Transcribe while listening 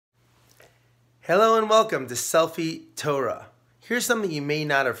Hello and welcome to Selfie Torah. Here's something you may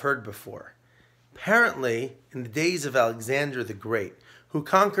not have heard before. Apparently, in the days of Alexander the Great, who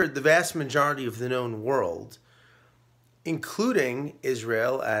conquered the vast majority of the known world, including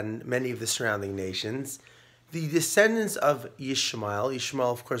Israel and many of the surrounding nations, the descendants of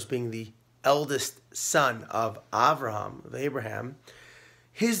Yishmael, of course being the eldest son of Abraham,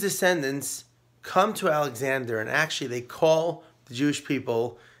 his descendants come to Alexander and actually they call the Jewish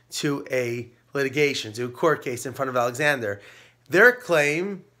people to a litigation, to a court case in front of Alexander. Their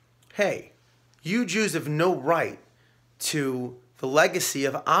claim, hey, you Jews have no right to the legacy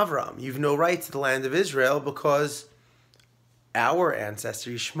of Avram. You've no right to the land of Israel because our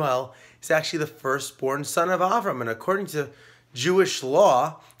ancestor, Yishmael, is actually the firstborn son of Avram. And according to Jewish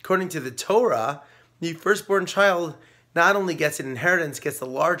law, according to the Torah, the firstborn child not only gets an inheritance, gets the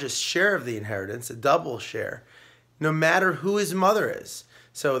largest share of the inheritance, a double share, no matter who his mother is.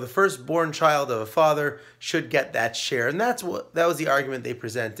 So the firstborn child of a father should get that share. And that was the argument they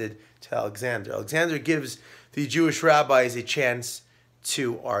presented to Alexander. Alexander gives the Jewish rabbis a chance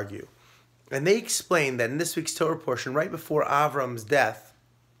to argue. And they explain that in this week's Torah portion, right before Avram's death,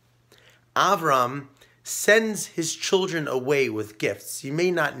 Avram sends his children away with gifts. You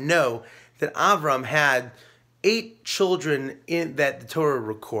may not know that Avram had 8 children that the Torah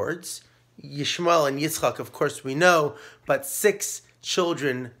records. Yishmael and Yitzchak, of course, we know, but 6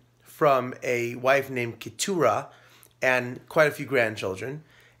 children from a wife named Keturah and quite a few grandchildren.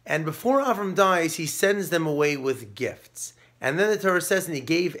 And before Avram dies, he sends them away with gifts. And then the Torah says, and he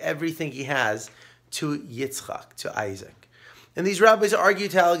gave everything he has to Yitzchak, to Isaac. And these rabbis argue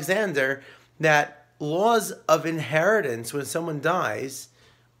to Alexander that laws of inheritance when someone dies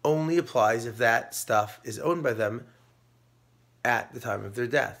only applies if that stuff is owned by them at the time of their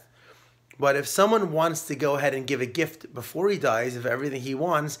death. But if someone wants to go ahead and give a gift before he dies of everything he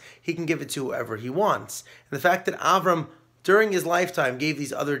wants, he can give it to whoever he wants. And the fact that Avram, during his lifetime, gave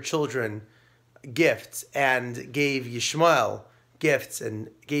these other children gifts and gave Yishmael gifts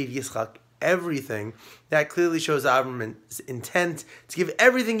and gave Yitzchak everything, that clearly shows Avram's intent to give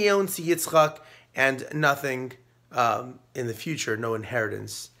everything he owns to Yitzchak and nothing in the future, no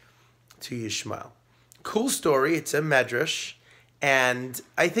inheritance to Yishmael. Cool story. It's a medrash. And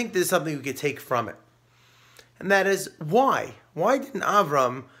I think there's something we could take from it. And that is why? Why didn't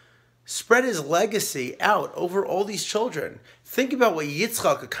Avram spread his legacy out over all these children? Think about what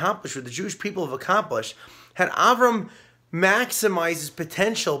Yitzchak accomplished, what the Jewish people have accomplished. Had Avram maximized his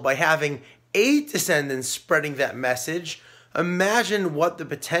potential by having 8 descendants spreading that message, imagine what the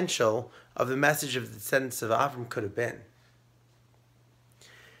potential of the message of the descendants of Avram could have been.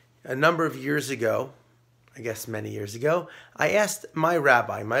 A number of years ago, I guess many years ago, I asked my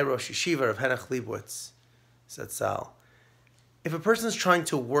rabbi, my Rosh Yeshiva of Henach Leibowitz, Zatzal, if a person is trying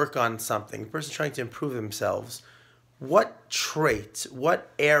to work on something, a person is trying to improve themselves, what trait,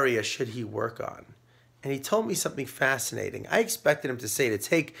 what area should he work on? And he told me something fascinating. I expected him to say to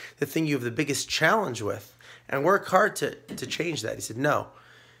take the thing you have the biggest challenge with and work hard to change that. He said, no.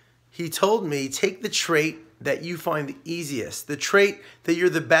 He told me, take the trait that you find the easiest, the trait that you're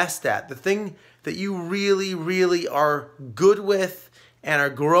the best at, the thing that you really, really are good with and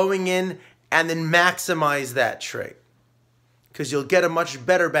are growing in, and then maximize that trait. Because you'll get a much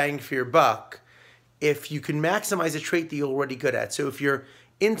better bang for your buck if you can maximize a trait that you're already good at. So if you're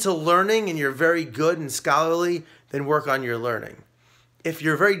into learning and you're very good and scholarly, then work on your learning. If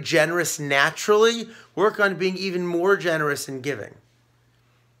you're very generous naturally, work on being even more generous in giving.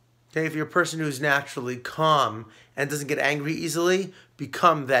 Okay, if you're a person who's naturally calm and doesn't get angry easily,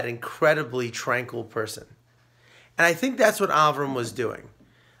 become that incredibly tranquil person. And I think that's what Avram was doing.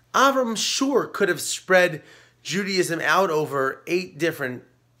 Avram sure could have spread Judaism out over 8 different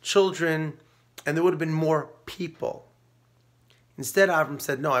children, and there would have been more people. Instead, Avram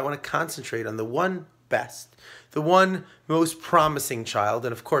said, no, I want to concentrate on the one best, the one most promising child.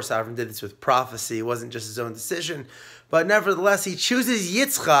 And of course, Avram did this with prophecy. It wasn't just his own decision. But nevertheless, he chooses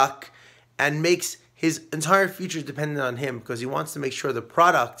Yitzchak and makes his entire future dependent on him because he wants to make sure the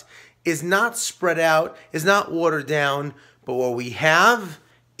product is not spread out, is not watered down, but what we have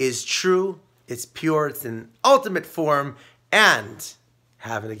is true, it's pure, it's in ultimate form, and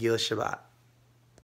have a Nagila Shabbat.